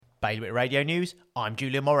Bailiwick Radio News, I'm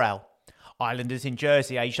Julian Morrell. Islanders in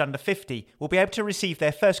Jersey aged under 50 will be able to receive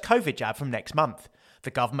their first COVID jab from next month.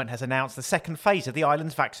 The government has announced the second phase of the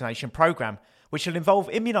island's vaccination programme, which will involve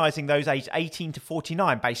immunising those aged 18 to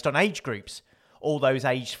 49 based on age groups. All those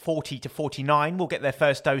aged 40 to 49 will get their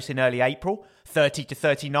first dose in early April, 30 to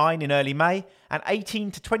 39 in early May, and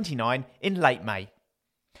 18 to 29 in late May.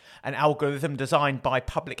 An algorithm designed by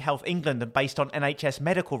Public Health England and based on NHS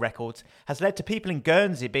medical records has led to people in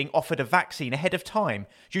Guernsey being offered a vaccine ahead of time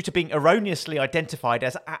due to being erroneously identified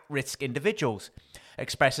as at-risk individuals.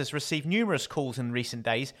 Express has received numerous calls in recent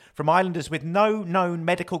days from islanders with no known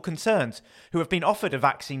medical concerns who have been offered a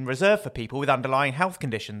vaccine reserved for people with underlying health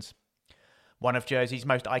conditions. One of Jersey's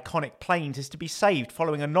most iconic planes is to be saved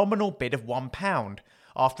following a nominal bid of £1,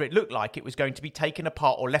 after it looked like it was going to be taken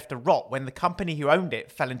apart or left to rot when the company who owned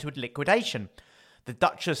it fell into liquidation. The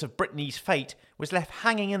Duchess of Brittany's fate was left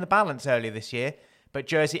hanging in the balance earlier this year, but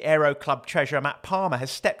Jersey Aero Club treasurer Matt Palmer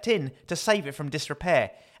has stepped in to save it from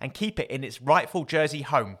disrepair and keep it in its rightful Jersey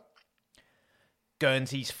home.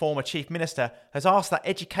 Guernsey's former Chief Minister has asked that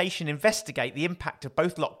education investigate the impact of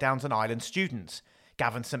both lockdowns on island students.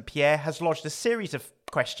 Gavin St Pierre has lodged a series of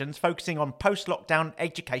questions focusing on post-lockdown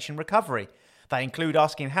education recovery. They include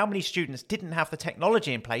asking how many students didn't have the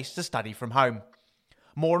technology in place to study from home.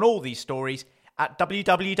 More on all these stories at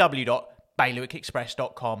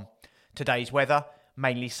www.bailiwickexpress.com. Today's weather,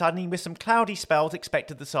 mainly sunny with some cloudy spells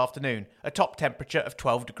expected this afternoon, a top temperature of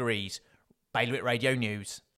 12 degrees. Bailiwick Radio News.